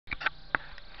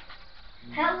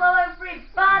Hello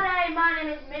everybody, my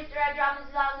name is Mr. Airdrop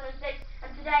 2006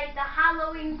 and today is the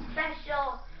Halloween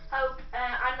special.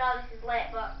 I know this is late,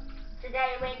 but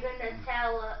today we're going to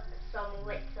tell some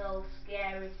little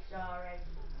scary stories.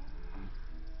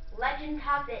 Legend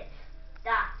has it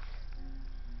that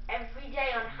every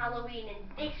day on Halloween in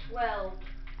this world,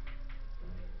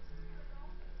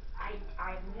 I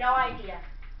have no idea,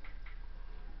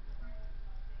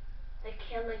 the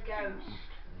killer ghost,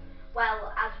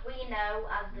 well, as we know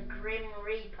as the Grim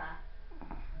Reaper,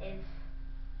 it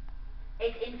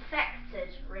infected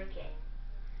Ricky,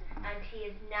 and he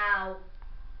is now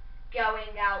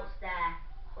going out there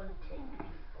hunting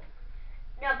people.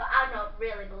 No, but I don't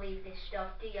really believe this stuff,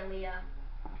 do you, Leah?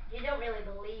 You don't really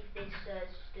believe this,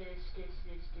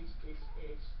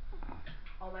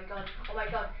 Oh my god, oh my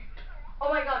god, oh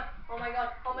my god, oh my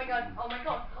god, oh my god, oh my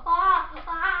god, oh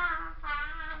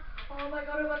my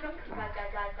god, oh my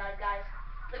god, guys,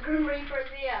 the Grim Reaper is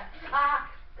here,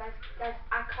 guys,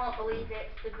 I can't believe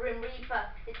it, the Grim Reaper,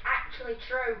 it's actually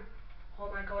true, oh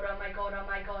my god, oh my god, oh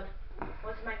my god,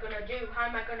 what am I gonna do, how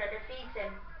am I gonna defeat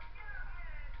him,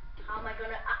 how am I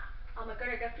gonna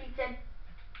defeat him,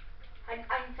 I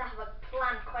need to have a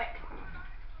plan quick.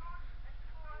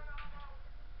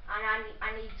 And I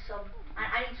need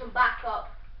some backup.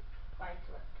 Wait,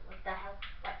 what the hell?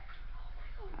 Wait.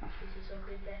 Oh my god, this is so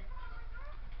creepy.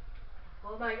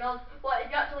 Oh my god, what, is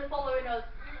he actually following us?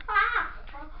 Ah!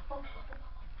 I'm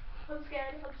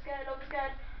scared.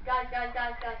 Guys.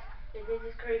 This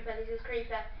is creepy.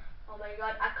 Oh my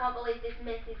god, I can't believe this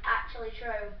myth is actually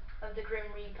true of the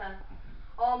Grim Reaper.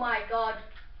 Oh my god.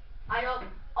 I hope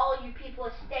all you people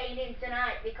are staying in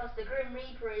tonight because the Grim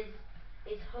Reaper is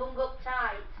hung up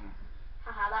tight.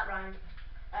 Haha, that rhymed.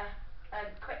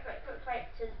 Quick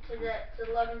to the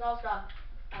Logan's All Star.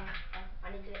 I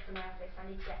need to get to my office.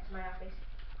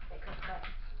 Okay, quick.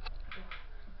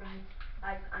 Oh,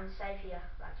 right, I'm safe here.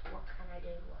 Right, what can I do?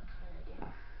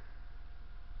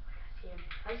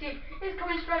 I see him. He's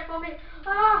coming straight for me.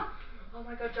 Ah! Oh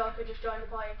my god, Joker just joined the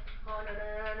party. Oh no.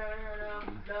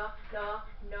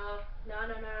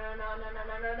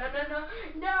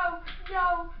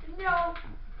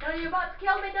 No, you're about to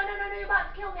kill me. No, you're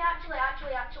about to kill me. Actually.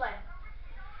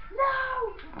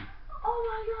 No! Oh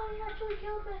my god, he actually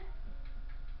killed me.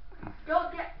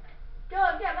 Don't get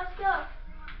my stuff.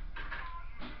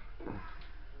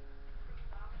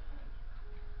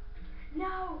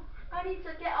 No! I need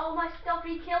to get all my stuff.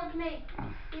 He killed me.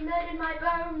 He murdered my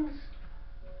bones.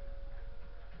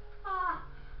 Ah!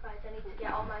 Right, I need to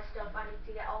get all my stuff.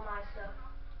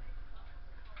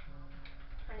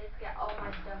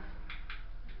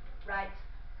 Right.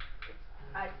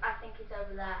 I think it's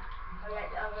over there. Oh yeah,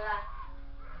 it's over there.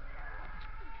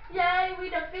 Yay, we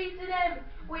defeated him!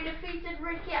 We defeated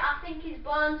Ricky. I think his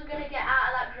bones are going to get out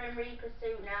of that Grim Reaper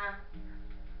suit now.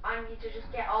 I need to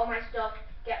just get all my stuff,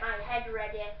 get my head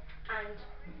ready, and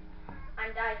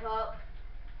I hope,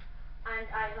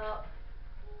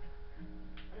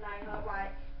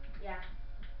 like, yeah.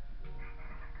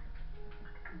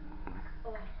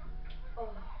 Oh.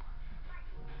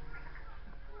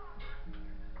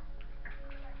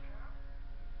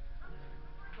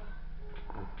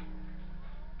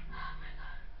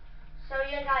 So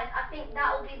yeah guys, I think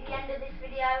that will be the end of this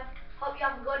video. Hope you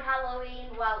have a good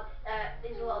Halloween. Well,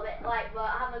 this is a little bit light, but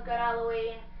have a good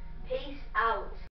Halloween. Peace out.